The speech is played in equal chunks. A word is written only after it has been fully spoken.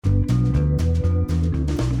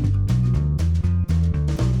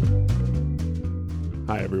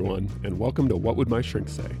Hi, everyone, and welcome to What Would My Shrink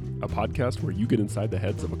Say, a podcast where you get inside the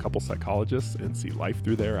heads of a couple psychologists and see life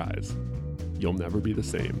through their eyes. You'll never be the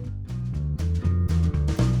same.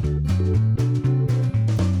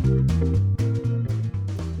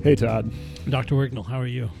 Hey, Todd. Dr. Wignall, how are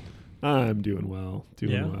you? I'm doing well.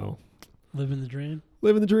 Well. Living the dream?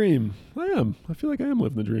 Living the dream. I am. I feel like I am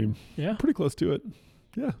living the dream. Yeah? Pretty close to it.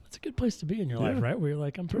 Yeah. It's a good place to be in your life, right? Where you're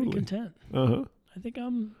like, I'm pretty Totally. content. Uh-huh. I think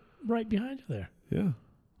I'm right behind you there. Yeah.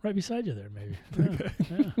 Right beside you there, maybe.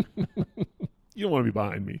 Yeah. Yeah. You don't want to be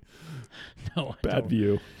behind me. No, I Bad don't.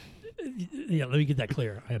 view. Yeah, let me get that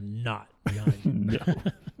clear. I am not behind you. No.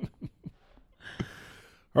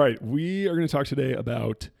 All right. We are going to talk today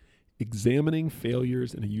about examining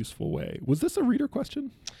failures in a useful way. Was this a reader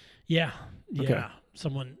question? Yeah. Okay.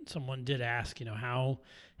 Someone did ask, how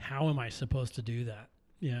am I supposed to do that?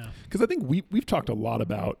 Yeah. Because I think we've talked a lot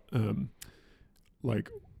about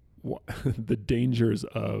the dangers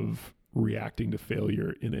of reacting to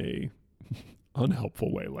failure in a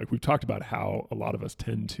unhelpful way. Like we've talked about how a lot of us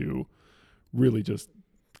tend to really just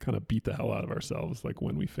kind of beat the hell out of ourselves like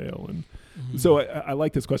when we fail. And so I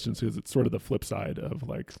like this question because it's sort of the flip side of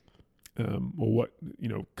like, what,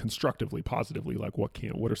 constructively, positively, like what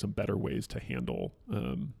are some better ways to handle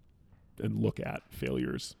and look at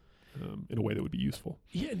failures in a way that would be useful?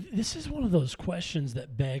 Yeah, this is one of those questions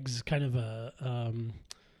that begs kind of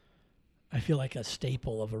I feel like a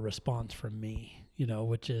staple of a response from me,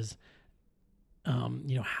 which is,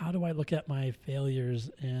 how do I look at my failures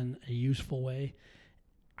in a useful way?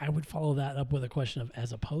 I would follow that up with a question of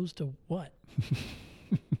as opposed to what?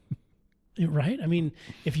 Right? I mean,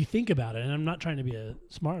 if you think about it, and I'm not trying to be a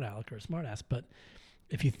smart aleck or a smart ass, but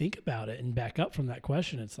if you think about it and back up from that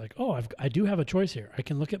question, it's like, I do have a choice here. I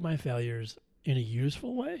can look at my failures in a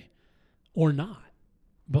useful way or not.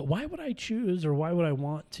 But why would I choose or why would I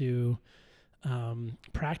want to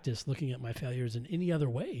practice looking at my failures in any other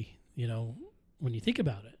way, when you think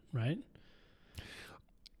about it, right?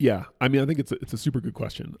 Yeah. I mean, I think it's a super good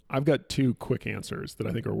question. I've got two quick answers that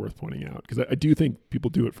I think are worth pointing out because I do think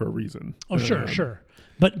people do it for a reason. Oh, sure.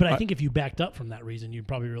 But I think if you backed up from that reason, you'd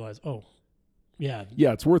probably realize, yeah,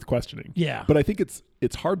 it's worth questioning. Yeah. But I think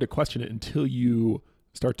it's hard to question it until you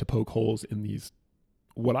start to poke holes in these,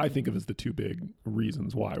 what I think of as the two big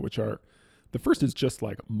reasons why, which are, the first is just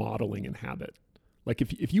like modeling and habit. Like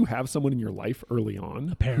if you have someone in your life early on,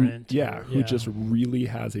 a parent, who just really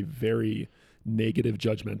has a very negative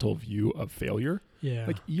judgmental view of failure,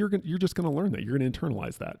 like you're just going to learn that. You're going to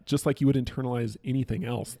internalize that, just like you would internalize anything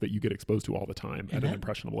else that you get exposed to all the time at an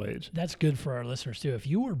impressionable age. That's good for our listeners too. If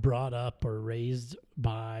you were brought up or raised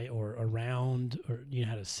by or around, or you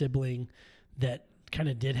had a sibling that kind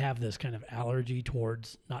of did have this kind of allergy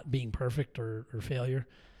towards not being perfect or failure,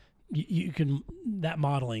 you can, that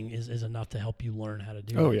modeling is enough to help you learn how to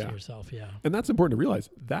do that to yourself. Yeah. And that's important to realize.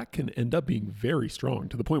 That can end up being very strong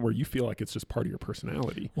to the point where you feel like it's just part of your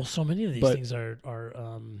personality. Well, so many of these things are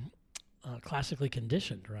classically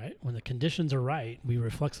conditioned, right? When the conditions are right, we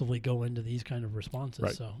reflexively go into these kind of responses.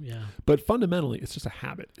 Right. So, yeah. But fundamentally, it's just a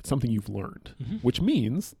habit. It's something you've learned, which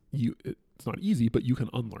means it's not easy, but you can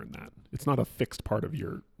unlearn that. It's not a fixed part of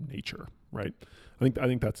your nature, right? I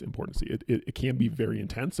think that's important to see. It can be very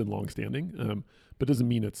intense and long-standing, but it doesn't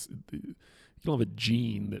mean you don't have a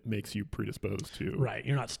gene that makes you predisposed to right.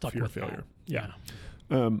 You're not stuck with failure. That.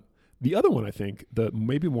 Yeah. The other one, I think, the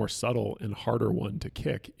maybe more subtle and harder one to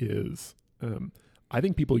kick is, I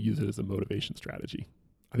think people use it as a motivation strategy.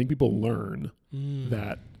 I think people learn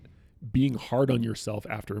that being hard on yourself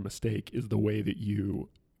after a mistake is the way that you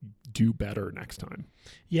do better next time.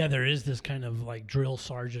 Yeah, there is this kind of like drill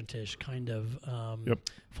sergeant-ish kind of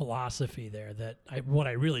philosophy there that what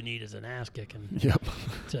I really need is an ass kicking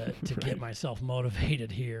to get myself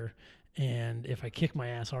motivated here. And if I kick my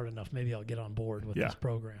ass hard enough, maybe I'll get on board with this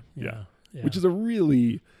program. Yeah. Which is a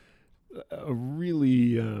really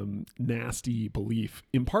nasty belief,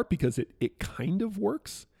 in part because it kind of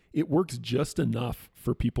works. It works just enough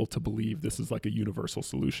for people to believe this is like a universal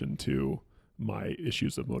solution to my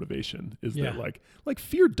issues of motivation, is that like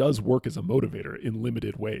fear does work as a motivator in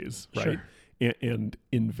limited ways, right? Sure. And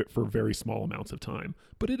for very small amounts of time,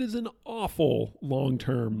 but it is an awful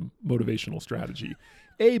long-term motivational strategy.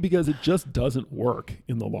 A, because it just doesn't work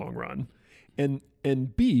in the long run,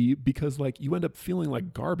 and B, because like you end up feeling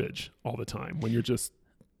like garbage all the time when you're just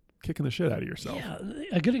kicking the shit out of yourself. Yeah,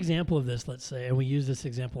 a good example of this, let's say, and we use this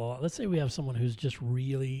example a lot. Let's say we have someone who's just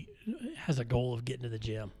really has a goal of getting to the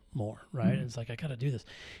gym more, right? And it's like, I got to do this.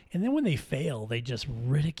 And then when they fail, they just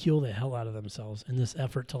ridicule the hell out of themselves in this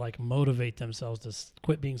effort to like motivate themselves to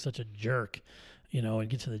quit being such a jerk, and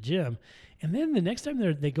get to the gym. And then the next time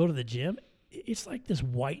they go to the gym, it's like this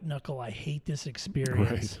white knuckle. I hate this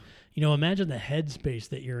experience. Right. You know, imagine the headspace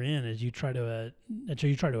that you're in as you try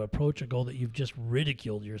to approach a goal that you've just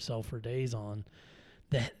ridiculed yourself for days on.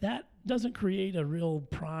 That doesn't create a real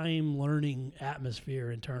prime learning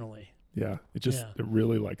atmosphere internally. Yeah. It just, it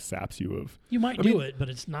really like saps you of. You might do it, but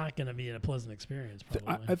it's not going to be a pleasant experience.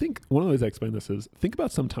 Probably. I think one of the ways I explain this is think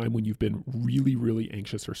about some time when you've been really, really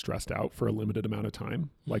anxious or stressed out for a limited amount of time,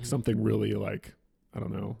 like something really like, I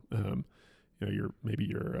don't know,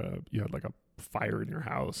 you had like a fire in your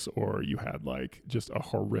house, or you had like just a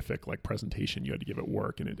horrific like presentation you had to give at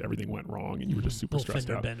work and everything went wrong and you were just super stressed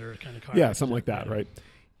out. Bender kind of car something like that, right?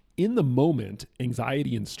 In the moment,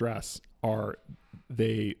 anxiety and stress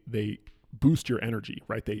they boost your energy,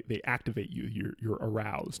 right? They activate you. You're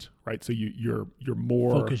aroused, right? So you're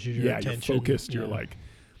more focused. You're focused. You're like,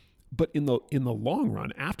 but in the long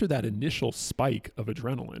run, after that initial spike of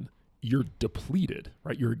adrenaline, you're depleted,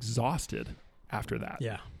 right? You're exhausted after that.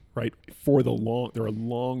 Yeah. Right. There are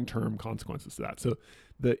long-term consequences to that. So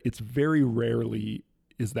it's very rarely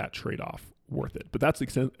is that trade-off worth it. But that's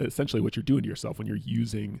essentially what you're doing to yourself when you're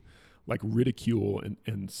using like ridicule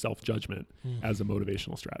and self-judgment as a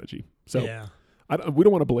motivational strategy. So we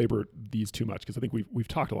don't want to belabor these too much because I think we've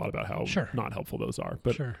talked a lot about how not helpful those are.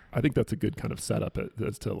 But I think that's a good kind of setup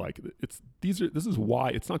as to like this is why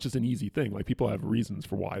it's not just an easy thing. Like people have reasons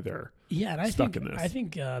for why they're stuck in this. I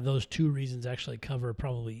think those two reasons actually cover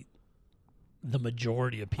probably the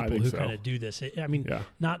majority of people who kind of do this. I mean,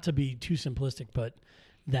 not to be too simplistic, but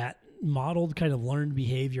that modeled kind of learned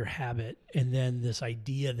behavior habit and then this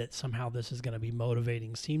idea that somehow this is going to be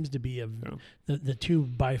motivating seems to be the two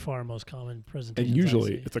by far most common presentations. And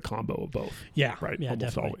usually it's a combo of both. Yeah. Right. Yeah,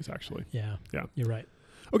 Almost definitely. always actually. Yeah. Yeah. You're right.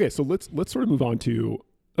 Okay. So let's sort of move on to,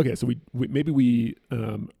 so we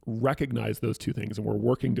recognize those two things and we're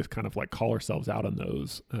working to kind of like call ourselves out on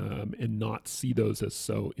those and not see those as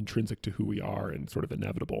so intrinsic to who we are and sort of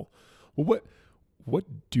inevitable. Well,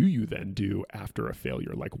 what do you then do after a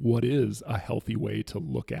failure? Like what is a healthy way to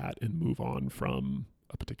look at and move on from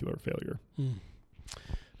a particular failure?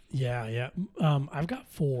 Yeah. I've got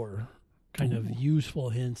 4 kind of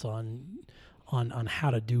useful hints on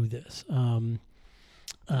how to do this. But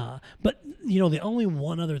the only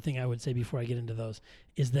one other thing I would say before I get into those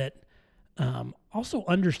is that also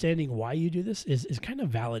understanding why you do this is kind of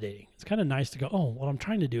validating. It's kind of nice to go, oh, what I'm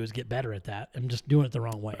trying to do is get better at that. I'm just doing it the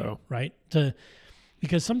wrong way, right?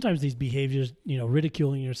 Because sometimes these behaviors,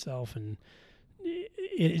 ridiculing yourself and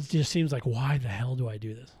it just seems like, why the hell do I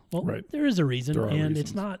do this? Well, there is a reason, and reasons.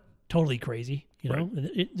 It's not totally crazy.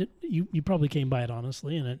 You probably came by it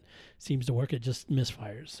honestly, and it seems to work. It just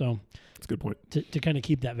misfires. So that's a good point. To kind of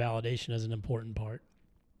keep that validation as an important part.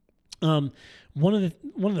 One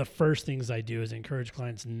of the first things I do is encourage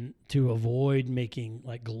clients to avoid making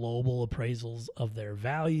like global appraisals of their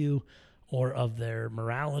value or of their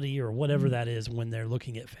morality or whatever that is when they're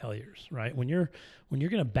looking at failures, right? When you're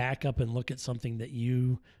going to back up and look at something that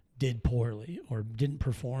you did poorly or didn't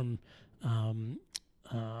perform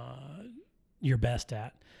your best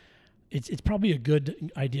at, it's probably a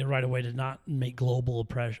good idea right away to not make global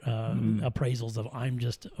appraisals of I'm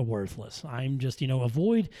just worthless. I'm just,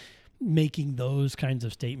 avoid making those kinds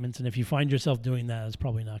of statements. And if you find yourself doing that, it's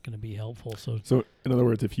probably not going to be helpful. So in other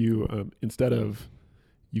words, if you, instead of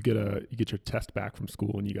you get your test back from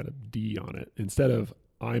school and you got a D on it, instead of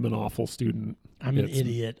I'm an awful student, I'm an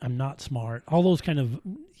idiot, I'm not smart, all those kind of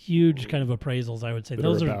huge kind of appraisals, I would say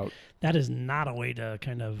that is not a way to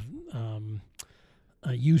kind of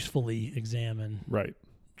usefully examine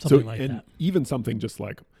something like that. Even something just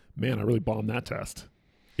like, man, I really bombed that test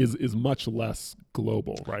is much less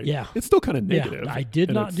global, right? Yeah. It's still kind of negative. I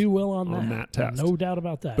did not do well on that test. No doubt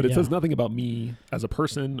about that. But it says nothing about me as a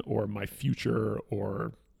person or my future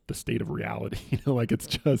or the state of reality.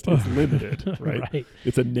 It's limited, right?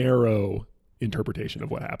 It's a narrow interpretation of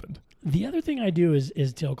what happened. The other thing I do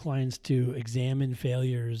is tell clients to examine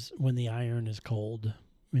failures when the iron is cold.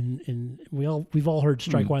 And we've all heard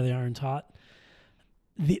strike while the iron's hot.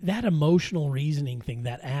 That emotional reasoning thing,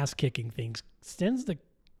 that ass kicking thing, stems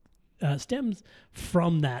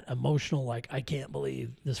from that emotional, like, I can't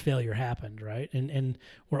believe this failure happened, right? And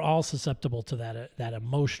we're all susceptible to that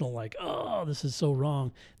emotional, like, oh, this is so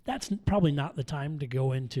wrong. That's probably not the time to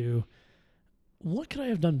go into what could I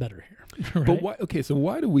have done better here. Right? But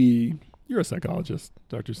why do we? You're a psychologist,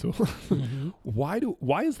 Dr. Sewell. Mm-hmm.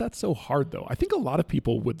 Why is that so hard though? I think a lot of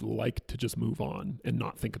people would like to just move on and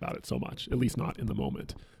not think about it so much, at least not in the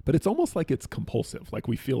moment. But it's almost like it's compulsive. Like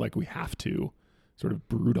we feel like we have to sort of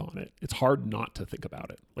brood on it. It's hard not to think about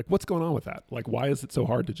it. Like what's going on with that? Like why is it so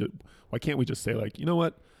hard to why can't we just say like, you know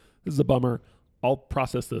what? This is a bummer. I'll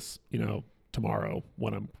process this, tomorrow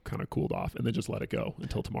when I'm kind of cooled off, and then just let it go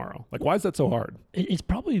until tomorrow? Like, why is that so hard? It's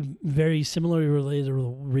probably very similarly related to the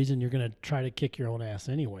reason you're going to try to kick your own ass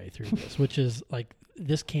anyway through this, which is like,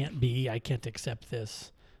 this can't be, I can't accept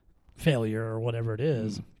this failure or whatever it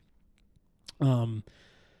is. That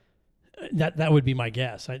would be my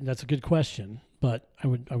guess. That's a good question, but I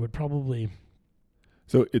would probably.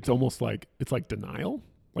 So it's almost like, it's like denial.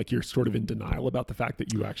 Like you're sort of in denial about the fact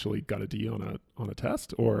that you actually got a D on a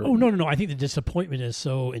test, or? Oh, no. I think the disappointment is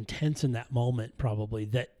so intense in that moment probably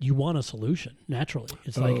that you want a solution naturally.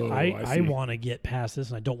 It's like, I want to get past this,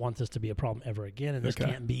 and I don't want this to be a problem ever again. And this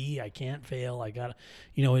can't be, I can't fail. I gotta,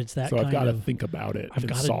 it's that so kind of. So I've got to think about it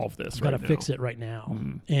and solve this I've got to fix it right now.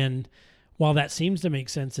 And while that seems to make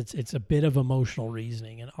sense, it's a bit of emotional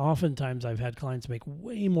reasoning. And oftentimes I've had clients make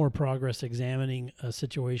way more progress examining a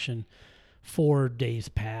situation 4 days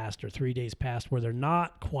past or 3 days past where they're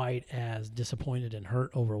not quite as disappointed and hurt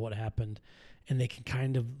over what happened, and they can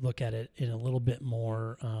kind of look at it in a little bit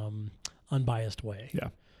more unbiased way. Yeah.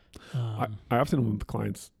 I often with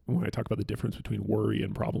clients, when I talk about the difference between worry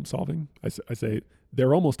and problem solving, I say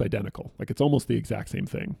they're almost identical. Like it's almost the exact same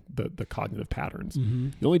thing, the cognitive patterns.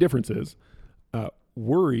 The only difference is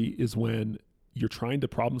worry is when you're trying to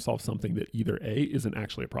problem solve something that either A, isn't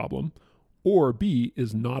actually a problem, or B,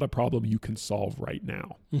 is not a problem you can solve right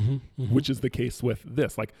now, which is the case with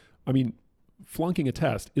this. Like, I mean, flunking a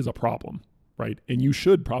test is a problem, right? And you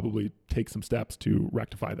should probably take some steps to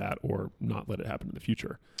rectify that or not let it happen in the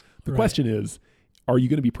future. The question is, are you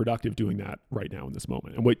going to be productive doing that right now in this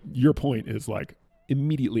moment? And what your point is, like,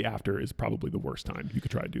 immediately after is probably the worst time you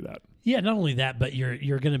could try to do that. Yeah, not only that, but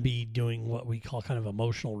you're going to be doing what we call kind of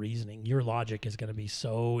emotional reasoning. Your logic is going to be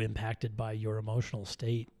so impacted by your emotional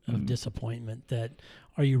state of disappointment that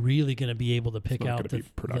are you really going to be able to pick out the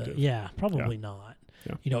productive? Probably not.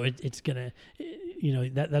 Yeah. It's going to,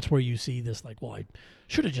 that's where you see this like, well, I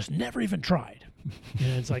should have just never even tried. And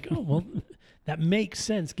it's like, oh, well, that makes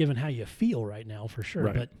sense given how you feel right now for sure.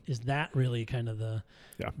 Right. But is that really kind of the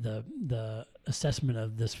assessment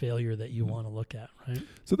of this failure that you want to look at, right?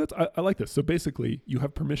 So I like this. So basically you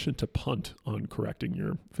have permission to punt on correcting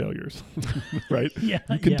your failures, right? You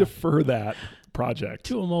can defer that project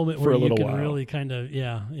to a moment where you can really kind of,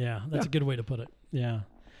 that's a good way to put it. Yeah.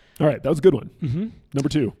 All right. That was a good one. Number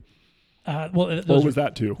 2. Was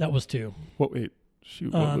that 2? That was 2. What, wait.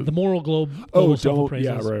 Shoot, the moral global self-appraisals.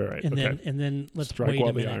 Yeah, right. And then let's strike wait while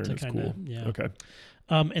a minute the iron to is kind cool. of, Okay.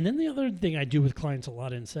 And then the other thing I do with clients a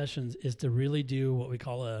lot in sessions is to really do what we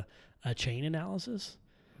call a chain analysis.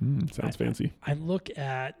 Sounds fancy. I look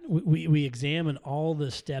at, we examine all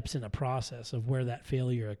the steps in a process of where that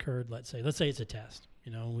failure occurred. Let's say it's a test.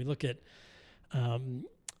 We look at,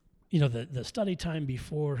 the study time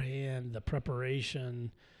beforehand, the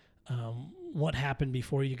preparation, what happened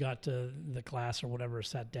before you got to the class or whatever,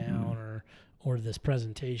 sat down or this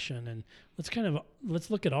presentation, and let's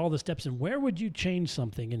look at all the steps and where would you change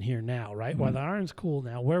something in here now, right? While the iron's cool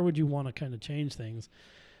now, where would you want to kind of change things?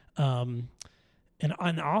 And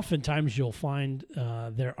oftentimes you'll find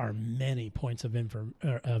there are many points of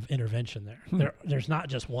intervention there. There's not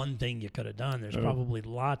just one thing you could have done. There's probably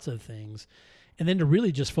lots of things. And then to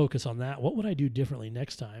really just focus on that, what would I do differently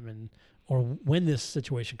next time, or when this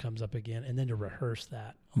situation comes up again, and then to rehearse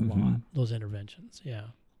that a lot, those interventions. Yeah.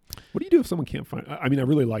 What do you do if someone can't find? I mean, I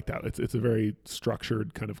really like that. It's a very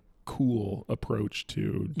structured, kind of cool approach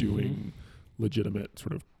to doing legitimate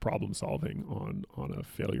sort of problem solving on a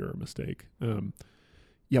failure or mistake.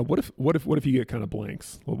 What if you get kind of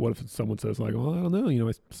blanks? Well, what if someone says like, well, I don't know,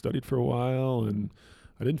 I studied for a while and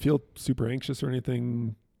I didn't feel super anxious or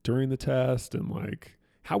anything during the test, and like,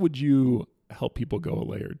 how would you help people go a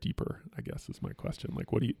layer deeper, I guess is my question. Like,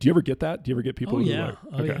 do you ever get that? Do you ever get people who are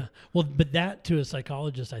like, yeah. Well, but that to a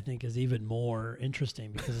psychologist, I think, is even more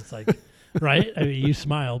interesting because it's like, right? I mean, you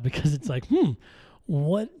smile because it's like,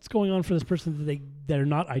 what's going on for this person that they're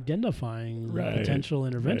not identifying potential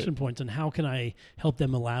intervention points, and how can I help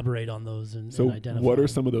them elaborate on those and identify? What are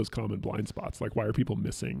some of those common blind spots? Like, why are people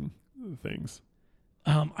missing things?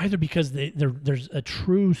 Either because there's a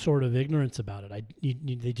true sort of ignorance about it.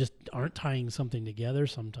 They just aren't tying something together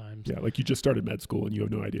sometimes. Yeah, like you just started med school and you have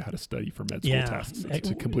no idea how to study for med school tests. It's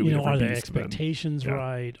a completely different are the beast expectations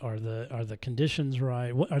right? Are the conditions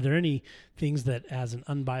right? Are there any things that, as an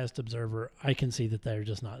unbiased observer, I can see that they're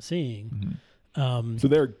just not seeing?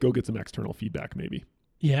 So go get some external feedback, maybe.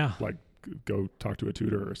 Yeah, like go talk to a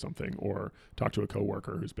tutor or something, or talk to a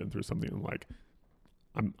coworker who's been through something and like,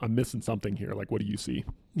 I'm missing something here. Like, what do you see?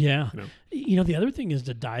 Yeah. The other thing is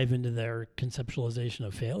to dive into their conceptualization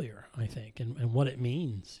of failure, I think, and what it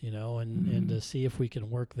means, and to see if we can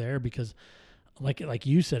work there, because like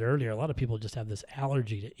you said earlier, a lot of people just have this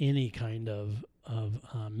allergy to any kind of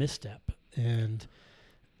misstep, and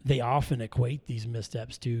they often equate these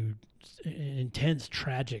missteps to intense,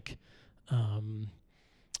 tragic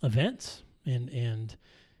events. And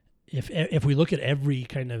if we look at every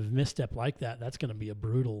kind of misstep like that, that's going to be a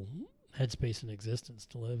brutal headspace in existence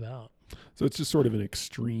to live out. So it's just sort of an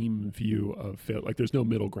extreme view of failure. Like there's no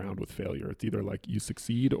middle ground with failure. It's either like you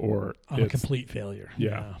succeed or I'm a complete failure.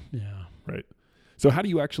 Yeah. Yeah. Right. So how do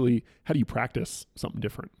you practice something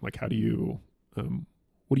different? Like how do you,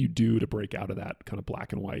 what do you do to break out of that kind of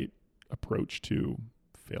black and white approach to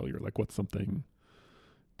failure? Like what's something,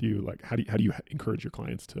 how do you encourage your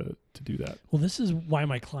clients to do that? Well, this is why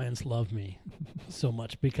my clients love me so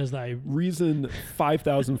much, because reason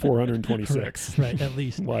 5,426. right, at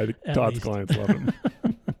least. Why Todd's clients love him.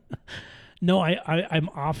 No, I'm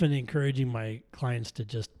often encouraging my clients to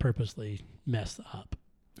just purposely mess up.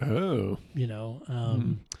 Oh.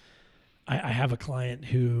 I have a client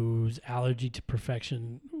whose allergy to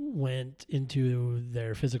perfection went into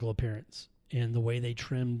their physical appearance, and the way they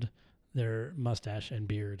trimmed their mustache and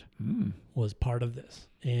beard was part of this.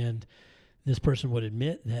 And this person would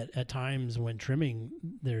admit that at times when trimming,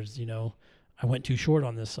 there's, I went too short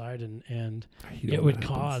on this side and it would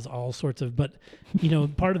cause all sorts of, but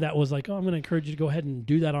part of that was like, oh, I'm going to encourage you to go ahead and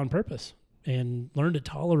do that on purpose and learn to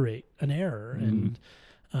tolerate an error. And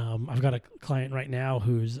I've got a client right now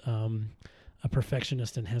who's a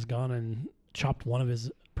perfectionist and has gone and chopped one of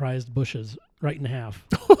his prized bushes right in half.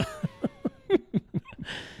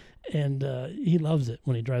 And he loves it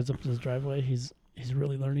when he drives up his driveway. He's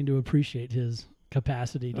really learning to appreciate his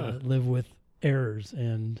capacity to live with errors.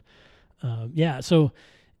 And so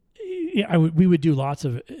we would do lots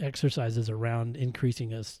of exercises around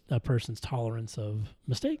increasing a person's tolerance of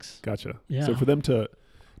mistakes. Gotcha. Yeah. So for them to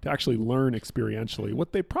actually learn experientially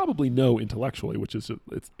what they probably know intellectually, which is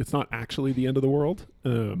it's not actually the end of the world,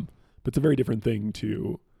 but it's a very different thing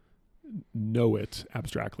to know it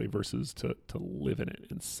abstractly versus to live in it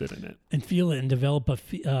and sit in it and feel it and develop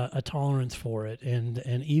a tolerance for it and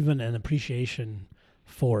even an appreciation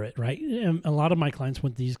for it, right? And a lot of my clients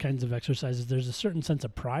with these kinds of exercises, there's a certain sense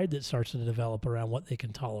of pride that starts to develop around what they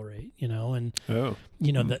can tolerate, and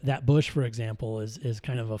that bush, for example, is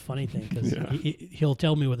kind of a funny thing because he'll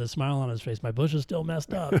tell me with a smile on his face, my bush is still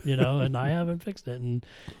messed up, and I haven't fixed it, and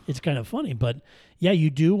it's kind of funny. But yeah, you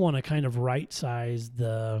do want to kind of right size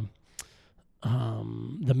the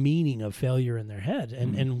meaning of failure in their head.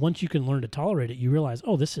 And once you can learn to tolerate it, you realize,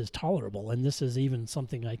 oh, this is tolerable and this is even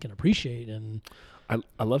something I can appreciate. And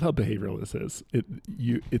I love how behavioral this is.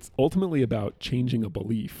 It's ultimately about changing a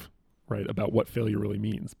belief, right, about what failure really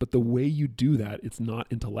means. But the way you do that, it's not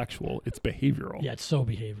intellectual, it's behavioral. Yeah, it's so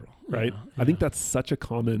behavioral. Right? Yeah. I think that's such a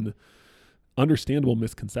common understandable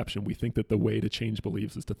misconception. We think that the way to change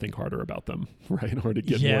beliefs is to think harder about them, right? Or to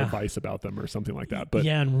get more advice about them or something like that. But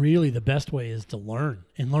and really the best way is to learn,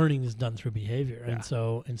 and learning is done through behavior. And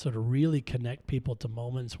so to really connect people to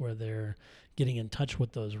moments where they're getting in touch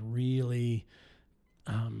with those really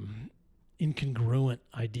incongruent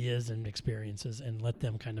ideas and experiences and let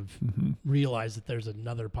them kind of realize that there's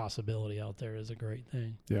another possibility out there is a great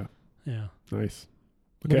thing. Yeah. Yeah. Nice.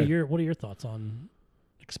 Okay. What are your thoughts on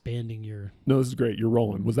expanding your... No, this is great. You're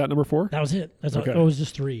rolling. Was that number 4? That was it. Okay. It was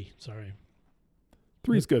just 3. Sorry.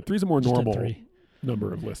 3 is good. 3 is a more Just normal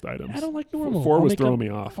number of list items. I don't like normal. 4 was throwing me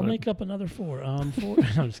off. I'll make up another 4. 4. No,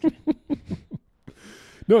 I'm just kidding.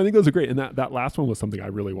 No, I think those are great. And that last one was something I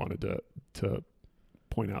really wanted to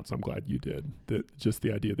point out. So I'm glad you did. That just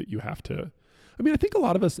the idea that you have to... I mean, I think a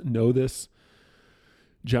lot of us know this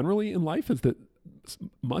generally in life, is that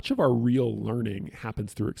much of our real learning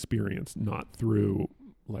happens through experience, not through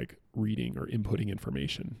like reading or inputting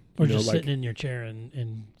information. Or just sitting in your chair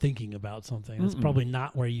and thinking about something. That's probably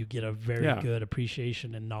not where you get a very good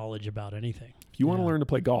appreciation and knowledge about anything. If you want to learn to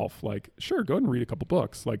play golf, like, sure, go ahead and read a couple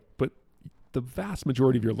books. Like, but the vast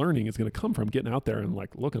majority of your learning is going to come from getting out there and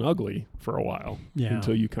like looking ugly for a while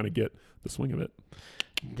until you kind of get the swing of it.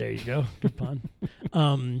 There you go. Good pun.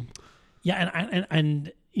 And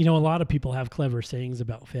a lot of people have clever sayings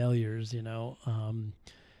about failures, and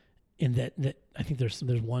that I think there's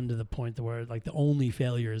one to the point where like the only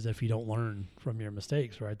failure is if you don't learn from your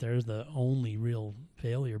mistakes, right? There's the only real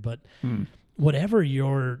failure. But whatever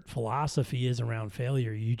your philosophy is around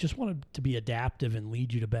failure, you just want it to be adaptive and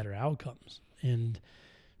lead you to better outcomes. And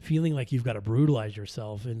feeling like you've got to brutalize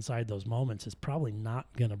yourself inside those moments is probably not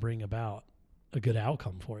going to bring about a good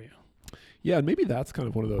outcome for you. Yeah, and maybe that's kind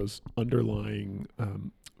of one of those underlying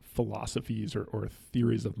philosophies or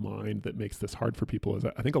theories of mind that makes this hard for people. Is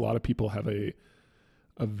I think a lot of people have a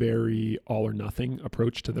very all or nothing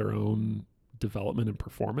approach to their own development and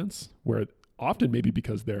performance, where often maybe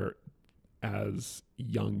because they're as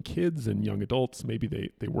young kids and young adults,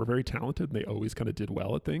 maybe they were very talented and they always kind of did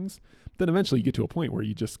well at things. Then eventually you get to a point where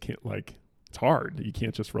you just can't, like, it's hard. You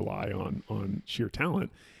can't just rely on sheer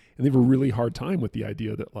talent. And they have a really hard time with the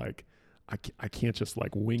idea that, like, I can't just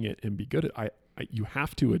like wing it and be good at you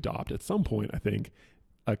have to adopt at some point, I think,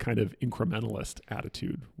 a kind of incrementalist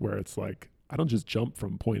attitude where it's like, I don't just jump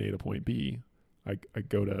from point A to point B. I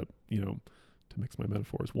go to, to mix my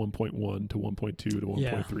metaphors, 1.1 to 1.2 to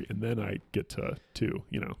 1.3, and then I get to 2,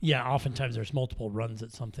 Yeah, oftentimes there's multiple runs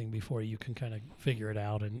at something before you can kind of figure it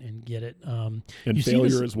out and get it. And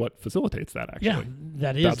failure is what facilitates that, actually.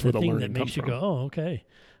 Yeah, that's the thing that makes you go, oh, okay.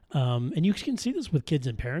 And you can see this with kids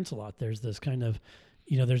and parents a lot. There's this kind of,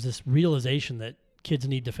 there's this realization that kids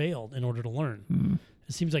need to fail in order to learn. Mm-hmm.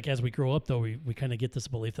 It seems like as we grow up, though, we kind of get this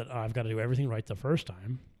belief that I've got to do everything right the first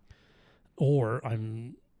time, or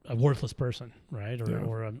I'm a worthless person, right?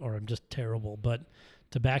 Or I'm just terrible. But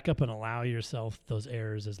to back up and allow yourself those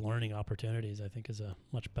errors as learning opportunities, I think is a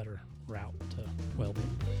much better route to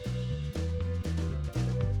well-being.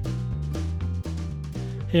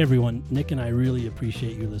 Hey everyone, Nick and I really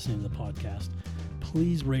appreciate you listening to the podcast.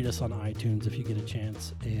 Please rate us on iTunes if you get a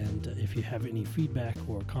chance, and if you have any feedback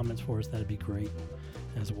or comments for us, that'd be great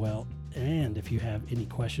as well. And if you have any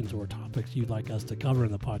questions or topics you'd like us to cover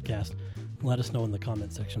in the podcast, let us know in the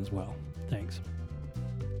comment section as well. Thanks.